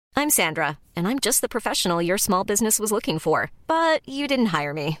I'm Sandra, and I'm just the professional your small business was looking for. But you didn't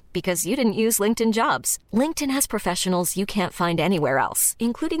hire me because you didn't use LinkedIn Jobs. LinkedIn has professionals you can't find anywhere else,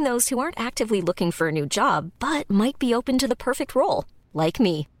 including those who aren't actively looking for a new job, but might be open to the perfect role, like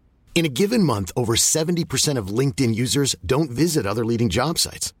me. In a given month, over 70% of LinkedIn users don't visit other leading job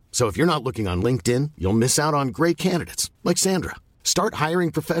sites. So if you're not looking on LinkedIn, you'll miss out on great candidates like Sandra. Start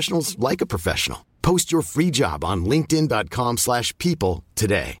hiring professionals like a professional. Post your free job on linkedin.com/people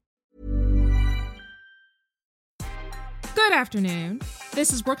today. Good afternoon.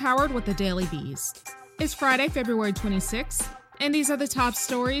 This is Brooke Howard with the Daily Beast. It's Friday, February 26th, and these are the top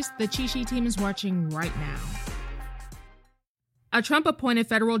stories the Chi-Chi team is watching right now. A Trump-appointed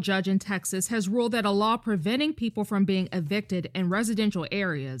federal judge in Texas has ruled that a law preventing people from being evicted in residential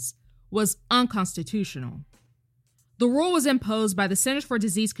areas was unconstitutional. The rule was imposed by the Centers for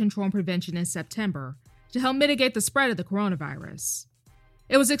Disease Control and Prevention in September to help mitigate the spread of the coronavirus.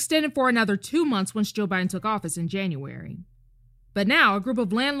 It was extended for another 2 months once Joe Biden took office in January. But now, a group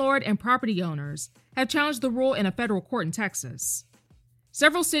of landlord and property owners have challenged the rule in a federal court in Texas.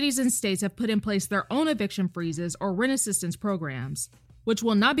 Several cities and states have put in place their own eviction freezes or rent assistance programs, which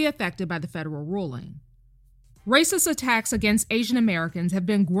will not be affected by the federal ruling. Racist attacks against Asian Americans have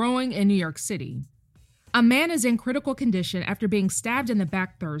been growing in New York City. A man is in critical condition after being stabbed in the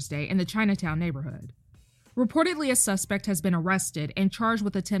back Thursday in the Chinatown neighborhood. Reportedly, a suspect has been arrested and charged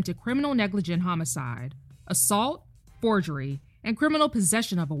with attempted criminal negligent homicide, assault, forgery, and criminal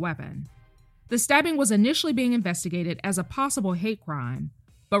possession of a weapon. The stabbing was initially being investigated as a possible hate crime,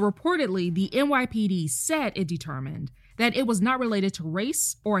 but reportedly the NYPD said it determined that it was not related to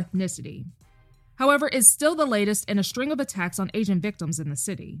race or ethnicity. However, it's still the latest in a string of attacks on Asian victims in the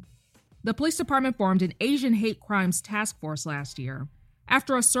city. The police department formed an Asian hate crimes task force last year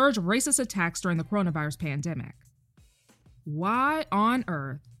after a surge of racist attacks during the coronavirus pandemic. Why on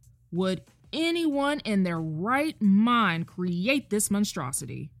earth would anyone in their right mind create this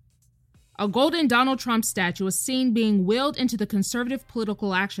monstrosity? A golden Donald Trump statue is seen being wheeled into the Conservative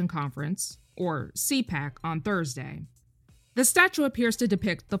Political Action Conference, or CPAC, on Thursday. The statue appears to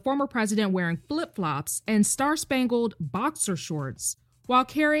depict the former president wearing flip-flops and star-spangled boxer shorts while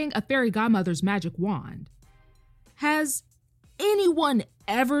carrying a fairy godmother's magic wand. Has anyone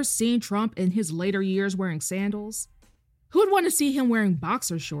ever seen Trump in his later years wearing sandals? Who'd want to see him wearing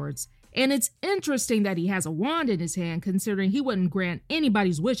boxer shorts? And it's interesting that he has a wand in his hand, considering he wouldn't grant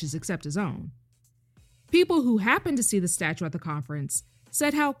anybody's wishes except his own. People who happened to see the statue at the conference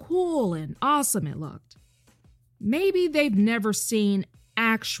said how cool and awesome it looked. Maybe they've never seen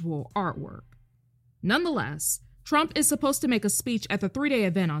actual artwork. Nonetheless, Trump is supposed to make a speech at the 3-day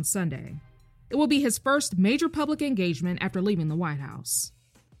event on Sunday. It will be his first major public engagement after leaving the White House.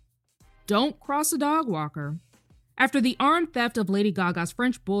 Don't cross a dog walker. After the armed theft of Lady Gaga's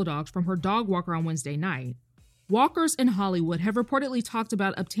French bulldogs from her dog walker on Wednesday night, walkers in Hollywood have reportedly talked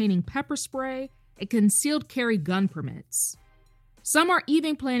about obtaining pepper spray and concealed carry gun permits. Some are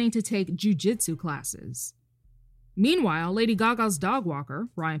even planning to take jiu-jitsu classes. Meanwhile, Lady Gaga's dog walker,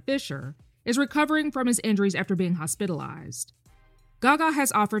 Ryan Fisher, is recovering from his injuries after being hospitalized. Gaga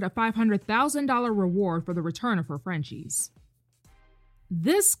has offered a $500,000 reward for the return of her Frenchies.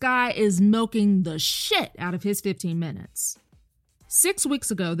 This guy is milking the shit out of his 15 minutes. 6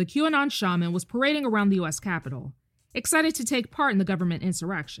 weeks ago, the QAnon shaman was parading around the U.S. Capitol, excited to take part in the government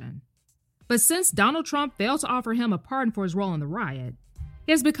insurrection. But since Donald Trump failed to offer him a pardon for his role in the riot,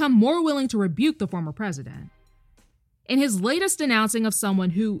 he has become more willing to rebuke the former president. In his latest denouncing of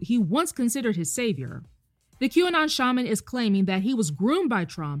someone who he once considered his savior, the QAnon shaman is claiming that he was groomed by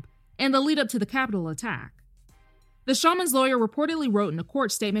Trump in the lead up to the Capitol attack. The shaman's lawyer reportedly wrote in a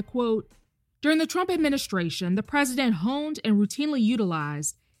court statement, quote, "During the Trump administration, the president honed and routinely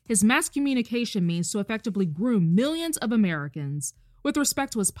utilized his mass communication means to effectively groom millions of Americans with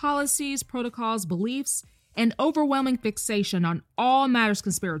respect to his policies, protocols, beliefs, and overwhelming fixation on all matters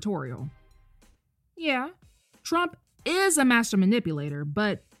conspiratorial." Yeah, Trump is a master manipulator,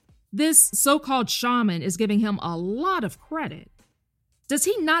 but this so-called shaman is giving him a lot of credit. Does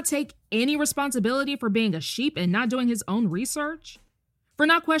he not take any responsibility for being a sheep and not doing his own research? For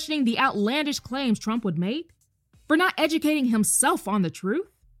not questioning the outlandish claims Trump would make? For not educating himself on the truth?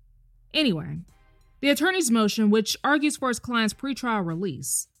 Anyway, the attorney's motion, which argues for his client's pretrial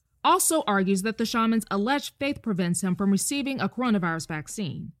release, also argues that the shaman's alleged faith prevents him from receiving a coronavirus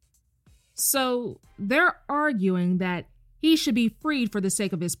vaccine. So they're arguing that he should be freed for the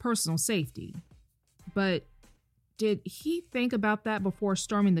sake of his personal safety. But did he think about that before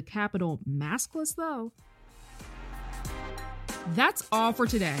storming the Capitol maskless, though? That's all for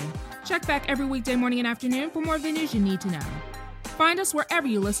today. Check back every weekday morning and afternoon for more of the news you need to know. Find us wherever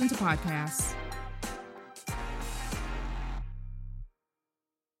you listen to podcasts.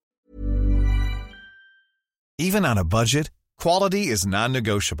 Even on a budget, quality is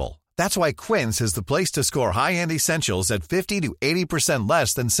non-negotiable. That's why Quince is the place to score high-end essentials at 50 to 80%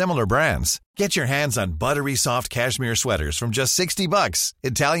 less than similar brands. Get your hands on buttery soft cashmere sweaters from just $60,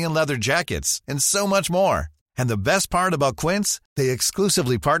 Italian leather jackets, and so much more. And the best part about Quince, they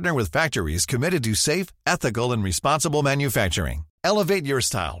exclusively partner with factories committed to safe, ethical, and responsible manufacturing. Elevate your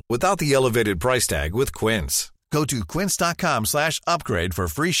style without the elevated price tag with Quince. Go to quince.com/upgrade for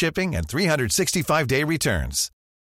free shipping and 365-day returns.